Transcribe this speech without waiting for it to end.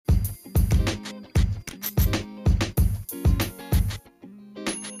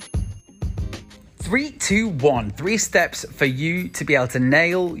Three, two, one. 3 steps for you to be able to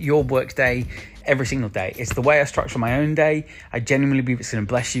nail your workday every single day. It's the way I structure my own day. I genuinely believe it's going to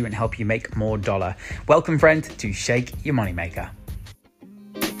bless you and help you make more dollar. Welcome, friend, to Shake Your Moneymaker.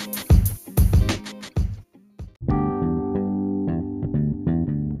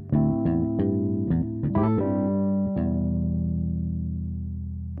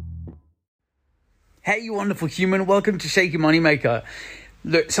 Hey, you wonderful human. Welcome to Shake Your Moneymaker.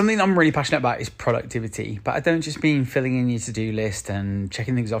 Look, something I'm really passionate about is productivity, but I don't just mean filling in your to-do list and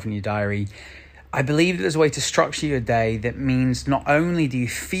checking things off in your diary. I believe that there's a way to structure your day that means not only do you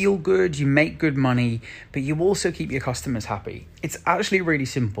feel good, you make good money, but you also keep your customers happy. It's actually really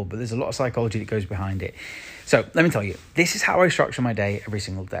simple, but there's a lot of psychology that goes behind it. So let me tell you, this is how I structure my day every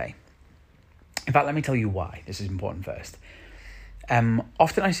single day. In fact, let me tell you why this is important first.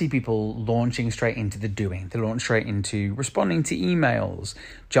 Often I see people launching straight into the doing. They launch straight into responding to emails,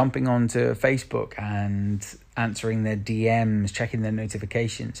 jumping onto Facebook and answering their DMs, checking their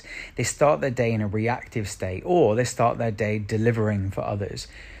notifications. They start their day in a reactive state, or they start their day delivering for others.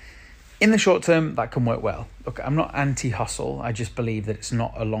 In the short term, that can work well. Look, I'm not anti-hustle. I just believe that it's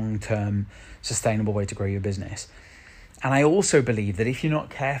not a long-term sustainable way to grow your business. And I also believe that if you're not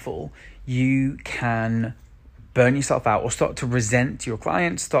careful, you can burn yourself out or start to resent your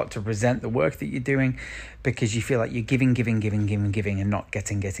clients, start to resent the work that you're doing because you feel like you're giving and not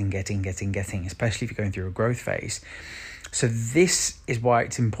getting, especially if you're going through a growth phase. So this is why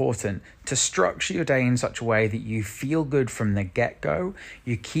it's important to structure your day in such a way that you feel good from the get-go,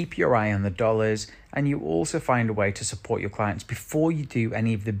 you keep your eye on the dollars, and you also find a way to support your clients before you do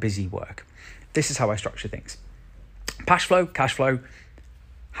any of the busy work. This is how I structure things. Cash flow,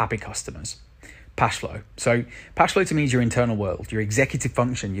 happy customers. Cash flow. So cash flow to me is your internal world, your executive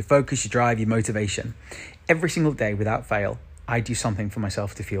function, your focus, your drive, your motivation. Every single day without fail, I do something for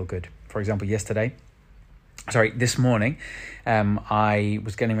myself to feel good. For example, this morning, I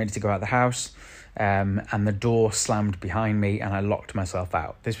was getting ready to go out of the house and the door slammed behind me and I locked myself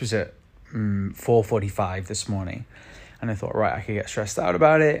out. This was at 4:45 this morning. And I thought, right, I could get stressed out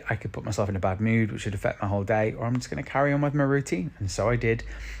about it. I could put myself in a bad mood, which would affect my whole day, or I'm just going to carry on with my routine. And so I did.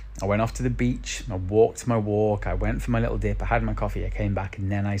 I went off to the beach, I walked my walk, I went for my little dip, I had my coffee, I came back, and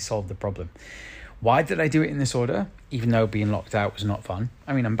then I solved the problem. Why did I do it in this order? Even though being locked out was not fun.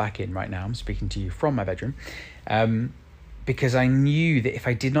 I mean, I'm back in right now. I'm speaking to you from my bedroom. Because I knew that if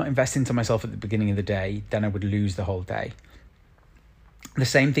I did not invest into myself at the beginning of the day, then I would lose the whole day. The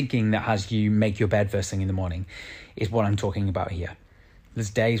same thinking that has you make your bed first thing in the morning is what I'm talking about here. There's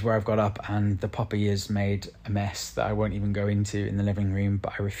days where I've got up and the puppy has made a mess that I won't even go into in the living room,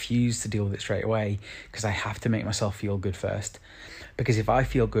 but I refuse to deal with it straight away because I have to make myself feel good first. Because if I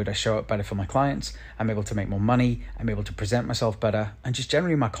feel good, I show up better for my clients, I'm able to make more money, I'm able to present myself better, and just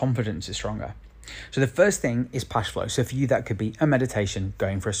generally my confidence is stronger. So the first thing is cash flow. So for you, that could be a meditation,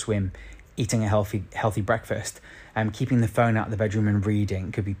 going for a swim, eating a healthy breakfast, keeping the phone out of the bedroom and reading.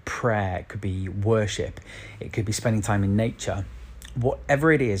 It could be prayer, it could be worship, it could be spending time in nature.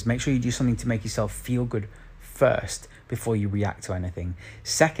 Whatever it is, make sure you do something to make yourself feel good first before you react to anything.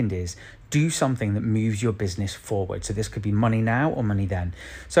 Second is do something that moves your business forward. So this could be money now or money then.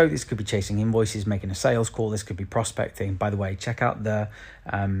 So this could be chasing invoices, making a sales call. This could be prospecting. By the way, check out the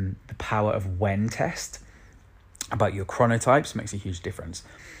power of when test about your chronotypes. It makes a huge difference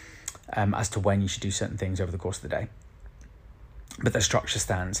as to when you should do certain things over the course of the day. But the structure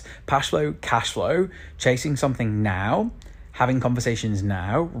stands. Cash flow, chasing something now, having conversations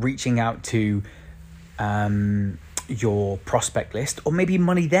now, reaching out to your prospect list, or maybe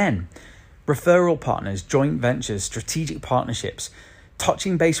money then. Referral partners, joint ventures, strategic partnerships,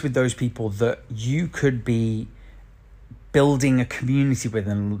 touching base with those people that you could be building a community with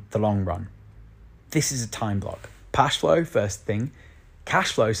in the long run. This is a time block. Cash flow, first thing.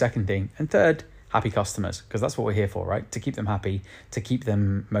 Cash flow, second thing. And third, happy customers, because that's what we're here for, right? To keep them happy, to keep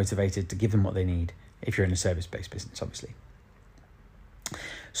them motivated, to give them what they need if you're in a service-based business, obviously.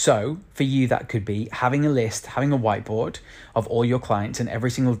 So for you, that could be having a list, having a whiteboard of all your clients, and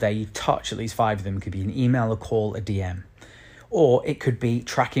every single day you touch at least 5 of them. It could be an email, a call, a DM. Or it could be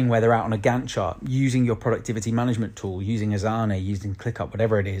tracking where they're at on a Gantt chart, using your productivity management tool, using Asana, using ClickUp,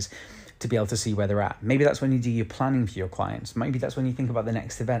 whatever it is, to be able to see where they're at. Maybe that's when you do your planning for your clients. Maybe that's when you think about the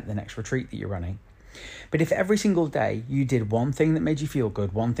next event, the next retreat that you're running. But if every single day you did one thing that made you feel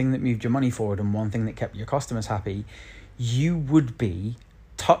good, one thing that moved your money forward, and one thing that kept your customers happy, you would be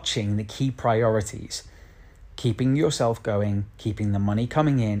touching the key priorities, keeping yourself going, keeping the money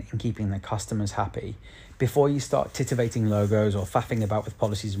coming in, and keeping the customers happy. Before you start titivating logos or faffing about with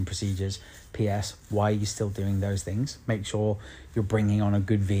policies and procedures, PS, why are you still doing those things? Make sure you're bringing on a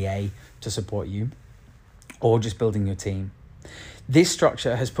good VA to support you, or just building your team. This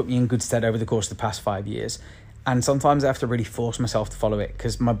structure has put me in good stead over the course of the past 5 years. And sometimes I have to really force myself to follow it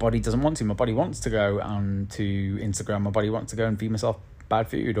because my body doesn't want to. My body wants to go onto Instagram. My body wants to go and feed myself bad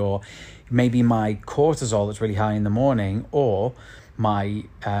food. Or maybe my cortisol that's really high in the morning, or my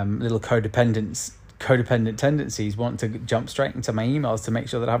little codependent tendencies want to jump straight into my emails to make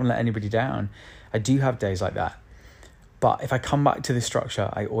sure that I haven't let anybody down. I do have days like that. But if I come back to this structure,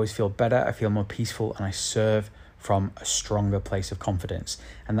 I always feel better, I feel more peaceful, and I serve from a stronger place of confidence.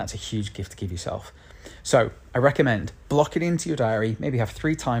 And that's a huge gift to give yourself. So I recommend block it into your diary, maybe have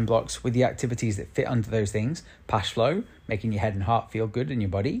 3 time blocks with the activities that fit under those things. Cash flow, making your head and heart feel good in your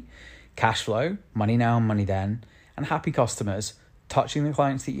body. Cash flow, money now, money then. And happy customers, touching the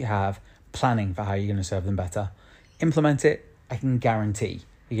clients that you have, planning for how you're going to serve them better. Implement it. I can guarantee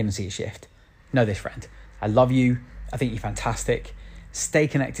you're going to see a shift. Know this, friend. I love you. I think you're fantastic. Stay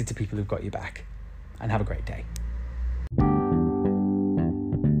connected to people who've got your back, and have a great day.